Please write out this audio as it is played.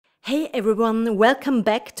Hey everyone, welcome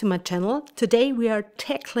back to my channel. Today we are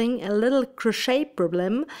tackling a little crochet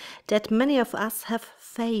problem that many of us have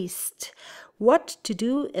faced. What to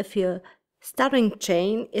do if your starting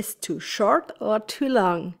chain is too short or too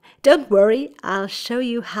long. Don't worry, I'll show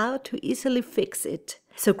you how to easily fix it.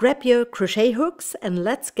 So grab your crochet hooks and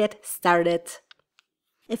let's get started.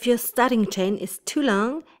 If your starting chain is too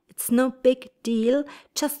long, it's no big deal,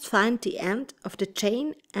 just find the end of the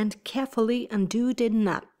chain and carefully undo the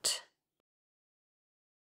knot.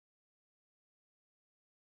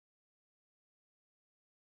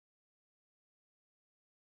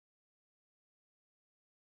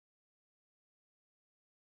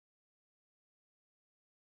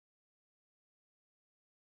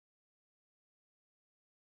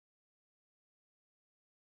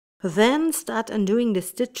 Then start undoing the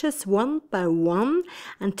stitches one by one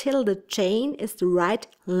until the chain is the right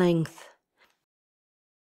length.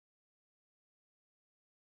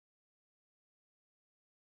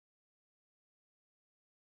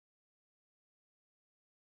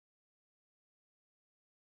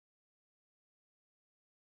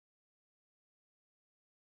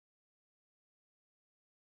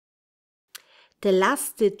 The last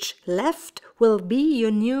stitch left will be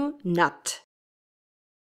your new knot.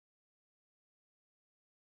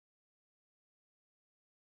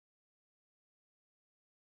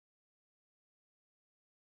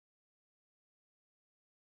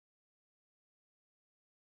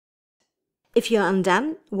 If you're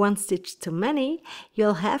undone one stitch too many,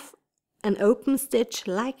 you'll have an open stitch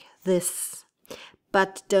like this.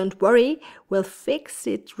 But don't worry, we'll fix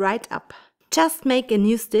it right up. Just make a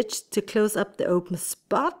new stitch to close up the open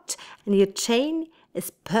spot and your chain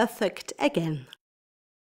is perfect again.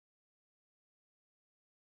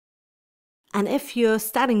 And if your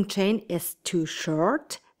starting chain is too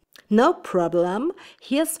short, no problem.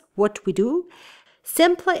 Here's what we do.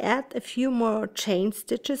 Simply add a few more chain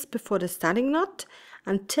stitches before the starting knot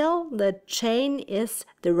until the chain is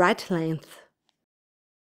the right length.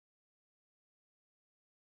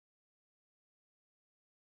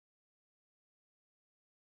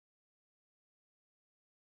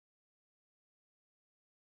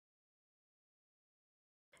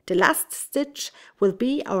 The last stitch will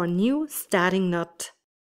be our new starting knot.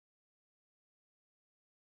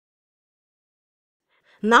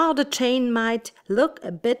 Now the chain might look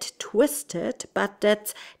a bit twisted, but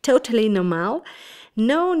that's totally normal.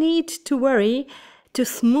 No need to worry. To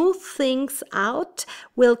smooth things out,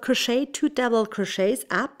 we'll crochet 2 double crochets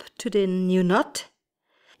up to the new knot.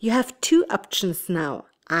 You have 2 options now.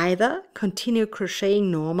 Either continue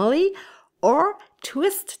crocheting normally or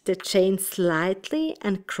twist the chain slightly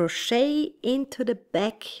and crochet into the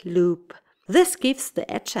back loop. This gives the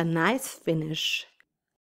edge a nice finish.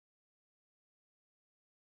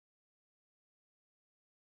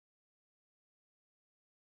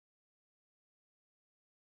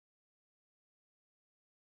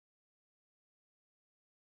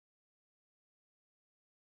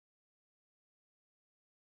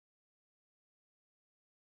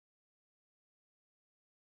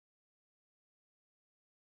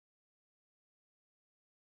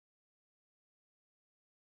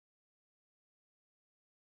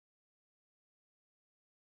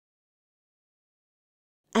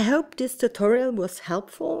 I hope this tutorial was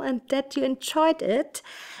helpful and that you enjoyed it.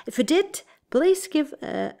 If you did, please give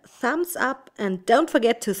a thumbs up and don't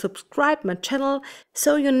forget to subscribe my channel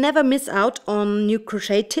so you never miss out on new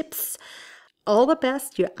crochet tips. All the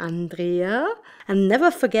best, your Andrea, and never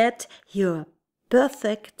forget you're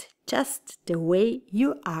perfect just the way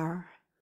you are.